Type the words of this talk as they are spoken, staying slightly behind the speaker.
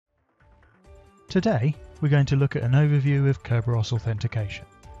Today, we're going to look at an overview of Kerberos Authentication.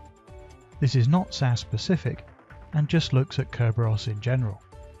 This is not SAS-specific and just looks at Kerberos in general.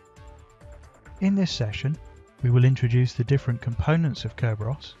 In this session, we will introduce the different components of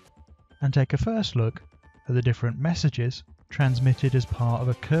Kerberos and take a first look at the different messages transmitted as part of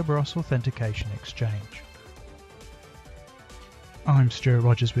a Kerberos Authentication exchange. I'm Stuart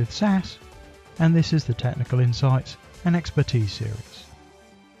Rogers with SAS, and this is the Technical Insights and Expertise series.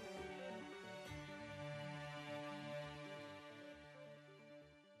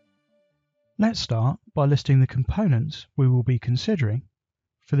 Let's start by listing the components we will be considering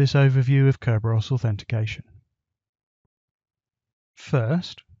for this overview of Kerberos Authentication.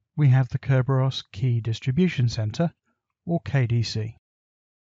 First, we have the Kerberos Key Distribution Center, or KDC.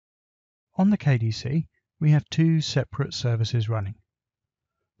 On the KDC, we have two separate services running.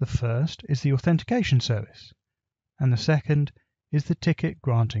 The first is the authentication service, and the second is the ticket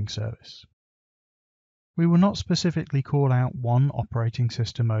granting service. We will not specifically call out one operating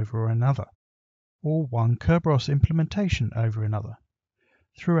system over another, or one Kerberos implementation over another.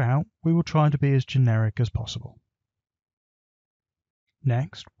 Throughout, we will try to be as generic as possible.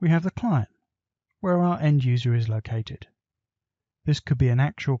 Next, we have the client, where our end user is located. This could be an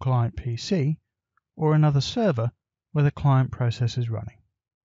actual client PC or another server where the client process is running.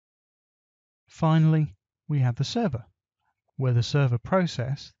 Finally, we have the server, where the server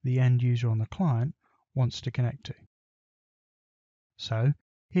process the end user on the client wants to connect to. So,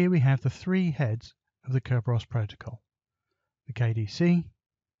 here we have the three heads of the Kerberos protocol: the KDC,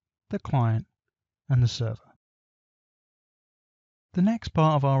 the client, and the server. The next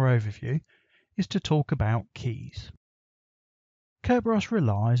part of our overview is to talk about keys. Kerberos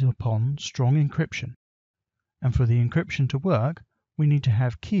relies upon strong encryption, and for the encryption to work, we need to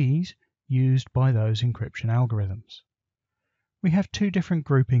have keys used by those encryption algorithms. We have two different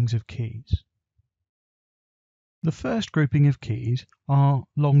groupings of keys. The first grouping of keys are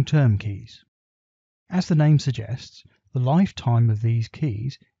long-term keys. As the name suggests, the lifetime of these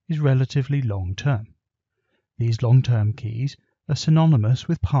keys is relatively long-term. These long-term keys are synonymous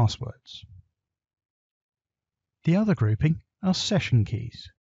with passwords. The other grouping are session keys.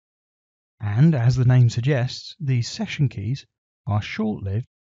 And as the name suggests, these session keys are short-lived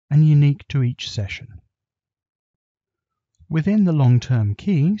and unique to each session. Within the long-term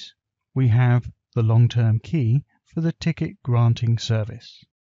keys, we have the long-term key for the ticket granting service.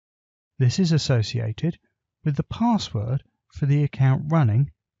 This is associated with the password for the account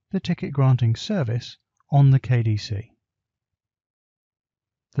running the ticket granting service on the KDC.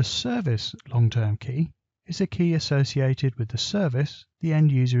 The service long-term key is a key associated with the service the end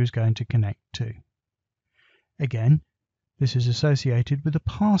user is going to connect to. Again, this is associated with the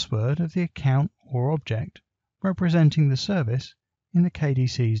password of the account or object representing the service in the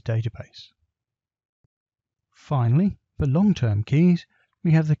KDC's database. Finally, for long-term keys,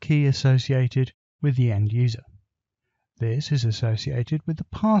 we have the key associated with the end user. This is associated with the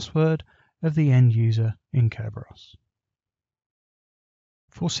password of the end user in Kerberos.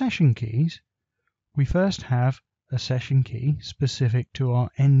 For session keys, we first have a session key specific to our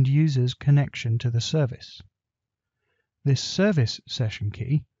end user's connection to the service. This service session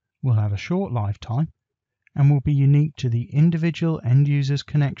key will have a short lifetime and will be unique to the individual end user's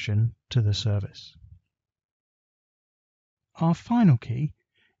connection to the service. Our final key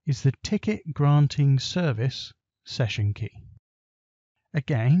is the ticket granting service session key.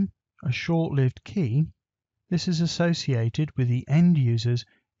 Again, a short-lived key, this is associated with the end user's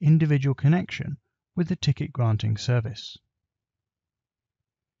individual connection with the ticket granting service.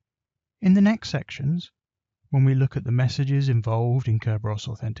 In the next sections, when we look at the messages involved in Kerberos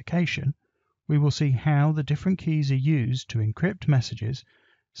authentication, we will see how the different keys are used to encrypt messages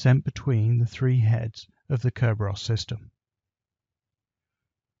sent between the three heads of the Kerberos system.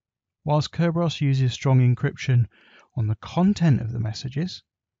 Whilst Kerberos uses strong encryption on the content of the messages,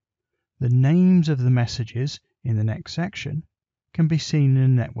 the names of the messages in the next section can be seen in a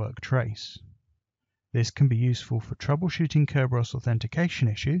network trace. This can be useful for troubleshooting Kerberos authentication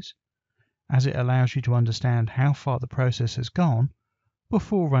issues, as it allows you to understand how far the process has gone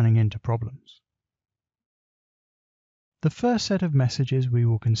before running into problems. The first set of messages we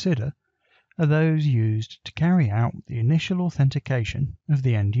will consider are those used to carry out the initial authentication of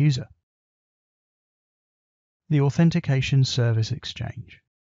the end user. The Authentication Service Exchange.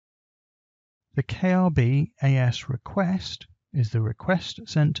 The KRB AS request is the request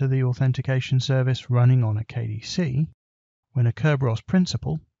sent to the authentication service running on a KDC when a Kerberos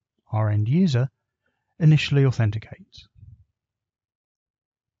principal, our end user, initially authenticates.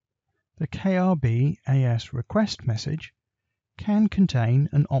 The KRB AS request message can contain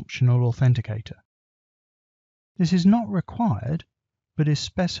an optional authenticator, This is not required, but is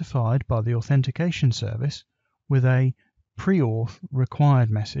specified by the authentication service with a pre-auth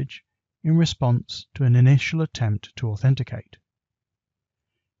required message in response to an initial attempt to authenticate.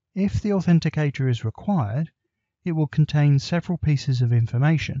 If the authenticator is required, it will contain several pieces of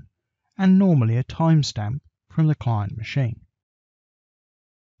information and normally a timestamp from the client machine.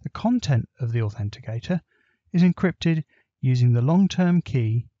 The content of the authenticator is encrypted using the long-term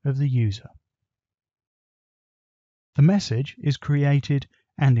key of the user. The message is created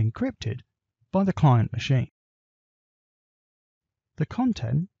and encrypted by the client machine. The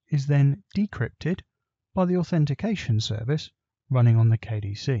content is then decrypted by the authentication service running on the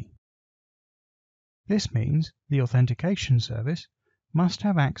KDC. This means the authentication service must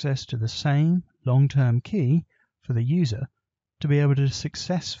have access to the same long-term key for the user to be able to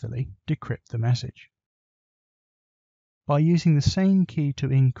successfully decrypt the message. By using the same key to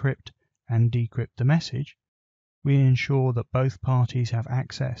encrypt and decrypt the message, we ensure that both parties have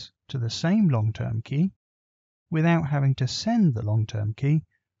access to the same long-term key without having to send the long-term key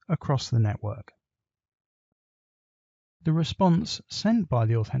across the network. The response sent by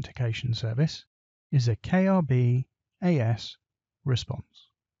the authentication service is a KRB AS response.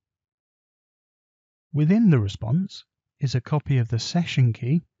 Within the response is a copy of the session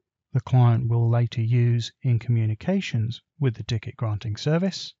key the client will later use in communications with the ticket granting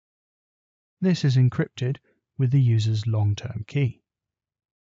service. This is encrypted with the user's long-term key.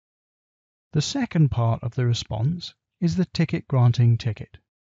 The second part of the response is the ticket granting ticket.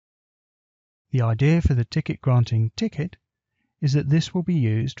 The idea for the ticket granting ticket is that this will be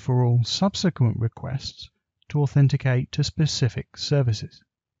used for all subsequent requests to authenticate to specific services.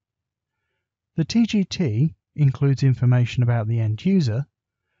 The TGT includes information about the end user,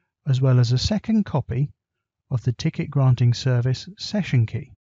 as well as a second copy of the ticket granting service session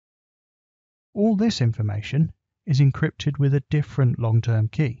key. All this information is encrypted with a different long-term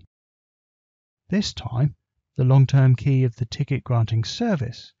key. This time, the long-term key of the ticket granting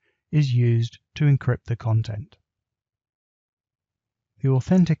service is used to encrypt the content. The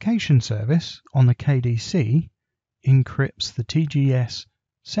authentication service on the KDC encrypts the TGS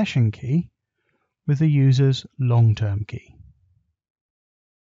session key with the user's long-term key,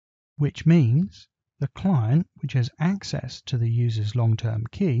 which means the client which has access to the user's long-term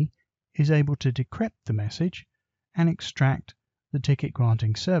key is able to decrypt the message and extract the ticket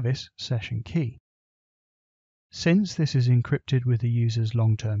granting service session key. Since this is encrypted with the user's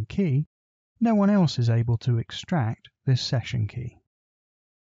long-term key, no one else is able to extract this session key.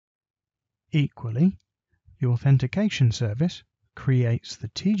 Equally, the authentication service creates the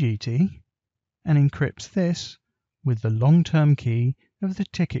TGT and encrypts this with the long-term key of the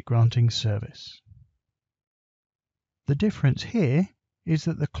ticket granting service. The difference here is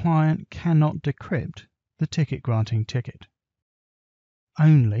that the client cannot decrypt the ticket granting ticket.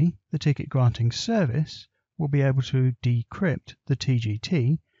 Only the ticket granting service will be able to decrypt the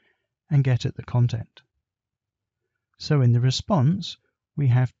TGT and get at the content. So in the response, we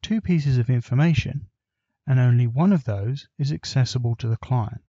have two pieces of information, and only one of those is accessible to the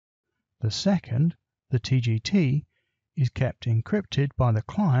client. The second, the TGT, is kept encrypted by the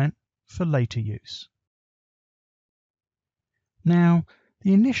client for later use. Now,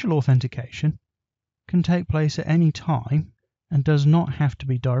 the initial authentication can take place at any time and does not have to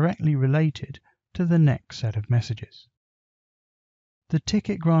be directly related to the next set of messages. The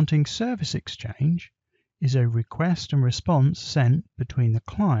ticket granting service exchange is a request and response sent between the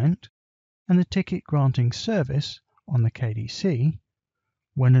client and the ticket granting service on the KDC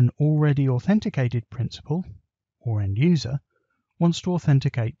when an already authenticated principal or end user wants to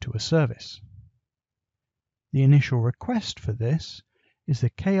authenticate to a service. The initial request for this is the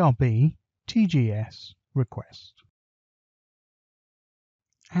KRB TGS request.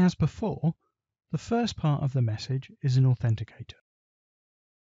 As before, the first part of the message is an authenticator,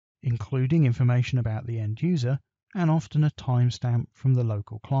 including information about the end user and often a timestamp from the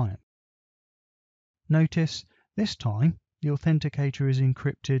local client. Notice this time the authenticator is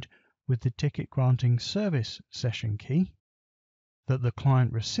encrypted with the ticket granting service session key that the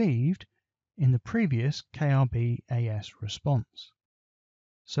client received in the previous KRB AS response.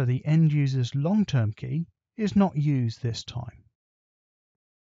 So the end user's long-term key is not used this time.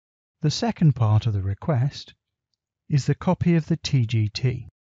 The second part of the request is the copy of the TGT.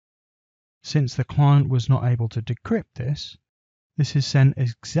 Since the client was not able to decrypt this, this is sent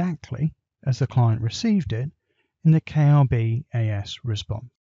exactly as the client received it in the KRB AS response.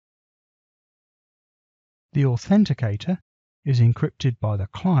 The authenticator is encrypted by the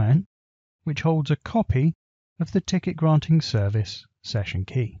client, which holds a copy of the ticket granting service session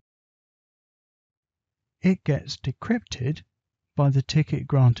key. it gets decrypted by the ticket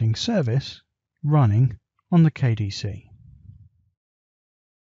granting service running on the KDC.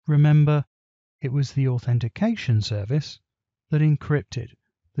 Remember, it was the authentication service that encrypted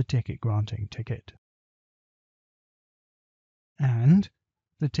the ticket granting ticket. And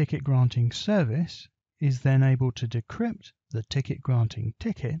the ticket granting service is then able to decrypt the ticket granting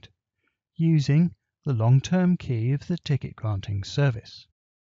ticket using the long-term key of the ticket granting service.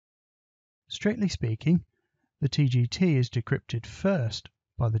 Strictly speaking, the TGT is decrypted first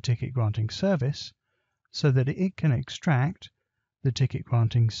by the ticket granting service so that it can extract the ticket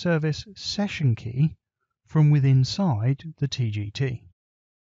granting service session key from within inside the TGT.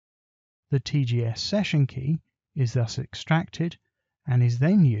 The TGS session key is thus extracted and is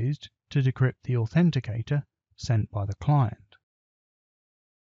then used to decrypt the authenticator sent by the client.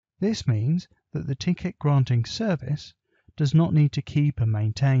 This means that the ticket granting service does not need to keep and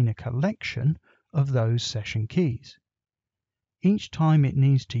maintain a collection of those session keys. Each time it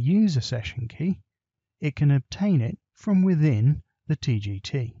needs to use a session key, it can obtain it from within the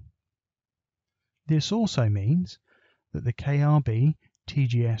TGT. This also means that the KRB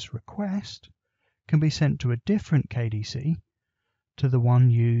TGS request can be sent to a different KDC to the one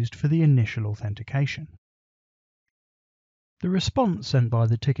used for the initial authentication. The response sent by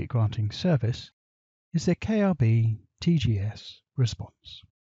the ticket granting service is the KRB TGS response.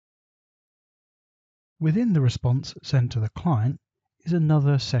 Within the response sent to the client is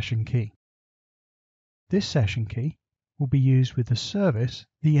another session key. This session key will be used with the service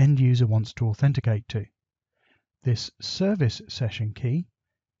the end user wants to authenticate to. This service session key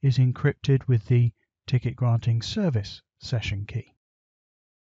is encrypted with the ticket granting service session key.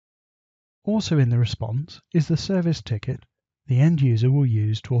 Also in the response is the service ticket the end user will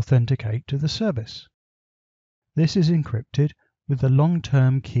use to authenticate to the service. This is encrypted with the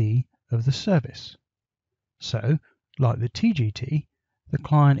long-term key of the service. So, like the TGT, the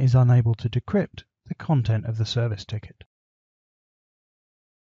client is unable to decrypt the content of the service ticket.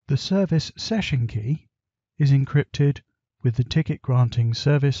 The service session key is encrypted with the ticket granting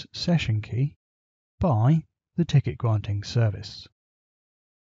service session key by the ticket granting service,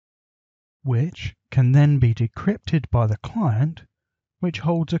 which can then be decrypted by the client, which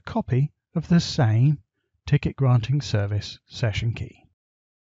holds a copy of the same ticket granting service session key.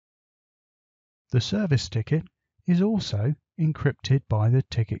 The service ticket is also encrypted by the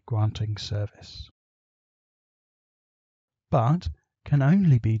ticket granting service, but can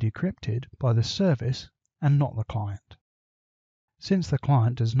only be decrypted by the service and not the client, since the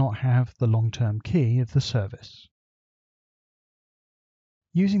client does not have the long-term key of the service.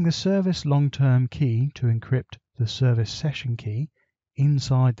 Using the service long-term key to encrypt the service session key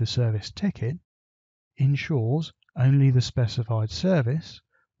inside the service ticket ensures only the specified service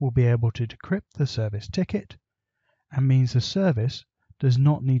will be able to decrypt the service ticket and means the service does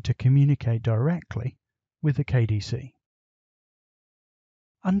not need to communicate directly with the KDC.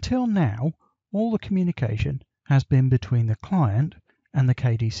 Until now, all the communication has been between the client and the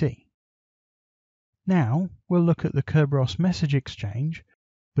KDC. Now we'll look at the Kerberos message exchange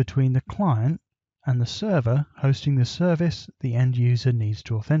between the client and the server hosting the service the end user needs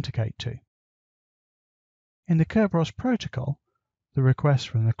to authenticate to. In the Kerberos protocol, the request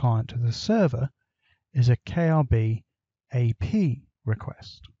from the client to the server is a KRB AP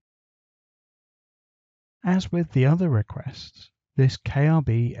request. As with the other requests, this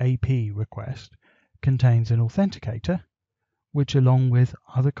KRB AP request contains an authenticator, which along with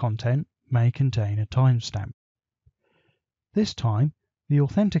other content may contain a timestamp. This time, the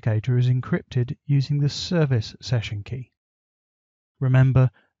authenticator is encrypted using the service session key. Remember,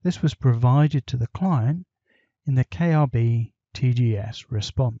 this was provided to the client in the KRB TGS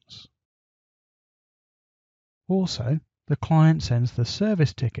response. Also, the client sends the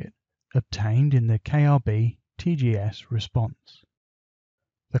service ticket obtained in the KRB TGS response.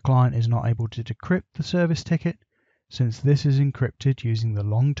 The client is not able to decrypt the service ticket since this is encrypted using the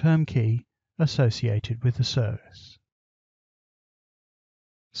long-term key associated with the service.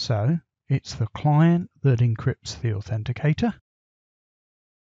 So, it's the client that encrypts the authenticator,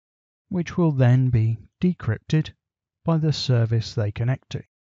 which will then be decrypted by the service they connect to.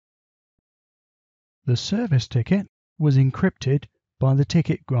 The service ticket was encrypted by the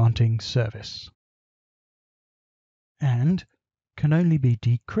ticket granting service and can only be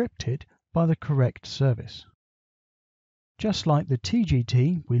decrypted by the correct service. Just like the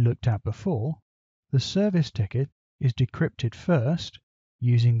TGT we looked at before, the service ticket is decrypted first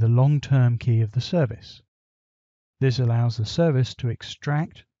using the long-term key of the service. This allows the service to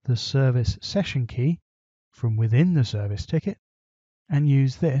extract the service session key from within the service ticket and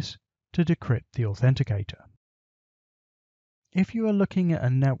use this to decrypt the authenticator. If you are looking at a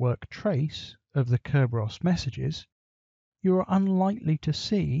network trace of the Kerberos messages, you are unlikely to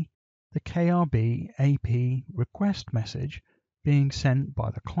see the KRB AP request message being sent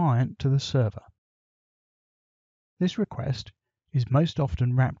by the client to the server. This request is most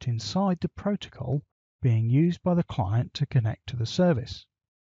often wrapped inside the protocol being used by the client to connect to the service.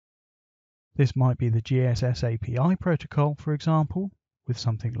 This might be the GSS API protocol, for example, with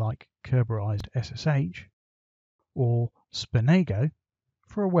something like Kerberized SSH, or Spinago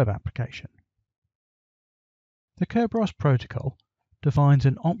for a web application. The Kerberos protocol defines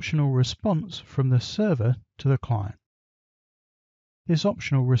an optional response from the server to the client. This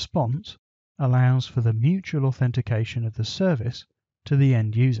optional response allows for the mutual authentication of the service to the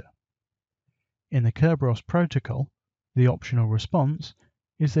end user. In the Kerberos protocol, the optional response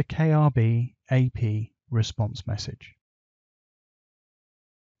is the KRB AP response message.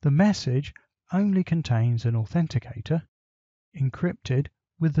 The message only contains an authenticator encrypted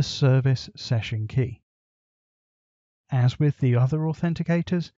with the service session key. As with the other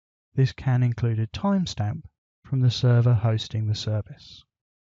authenticators, this can include a timestamp from the server hosting the service.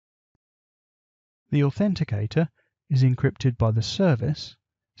 The authenticator is encrypted by the service,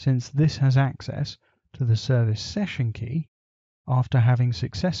 since this has access to the service session key after having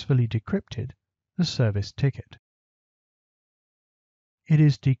successfully decrypted the service ticket. It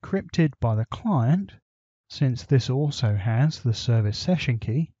is decrypted by the client, since this also has the service session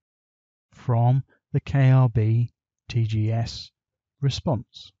key, from the KRB TGS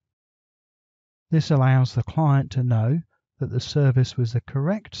response. This allows the client to know that the service was the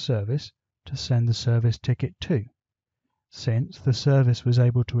correct service to send the service ticket to, since the service was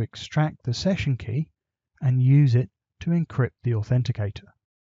able to extract the session key and use it to encrypt the authenticator.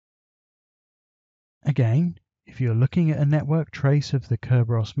 Again, if you're looking at a network trace of the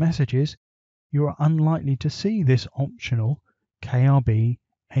Kerberos messages, you are unlikely to see this optional KRB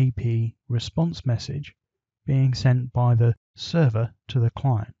AP response message being sent by the server to the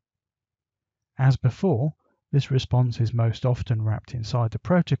client. As before, this response is most often wrapped inside the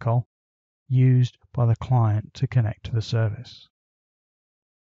protocol used by the client to connect to the service.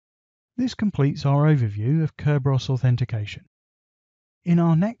 This completes our overview of Kerberos authentication. In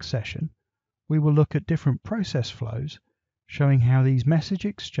our next session, we will look at different process flows showing how these message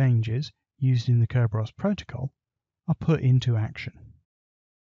exchanges used in the Kerberos protocol are put into action.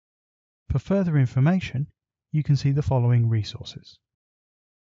 For further information, you can see the following resources.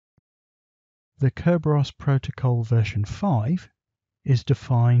 The Kerberos protocol version 5 is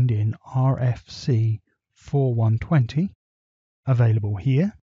defined in RFC 4120, available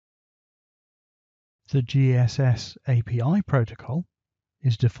here. The GSS API protocol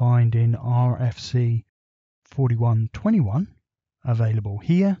is defined in RFC 4121, available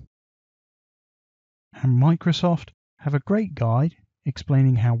here. And Microsoft have a great guide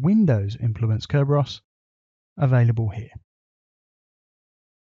explaining how Windows implements Kerberos, available here.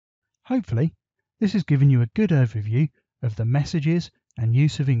 Hopefully, this has given you a good overview of the messages and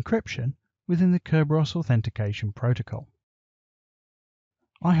use of encryption within the Kerberos authentication protocol.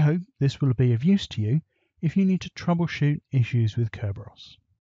 I hope this will be of use to you if you need to troubleshoot issues with Kerberos.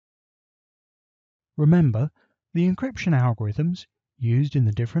 Remember, the encryption algorithms used in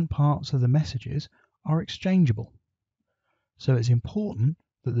the different parts of the messages are exchangeable, so it's important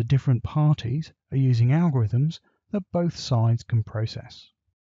that the different parties are using algorithms that both sides can process.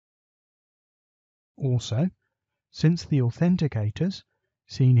 Also, since the authenticators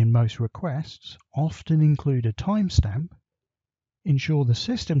seen in most requests often include a timestamp, ensure the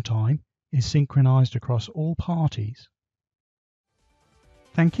system time is synchronized across all parties.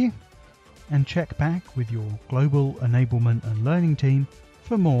 Thank you, and check back with your Global Enablement and Learning team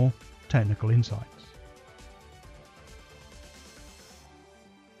for more technical insights.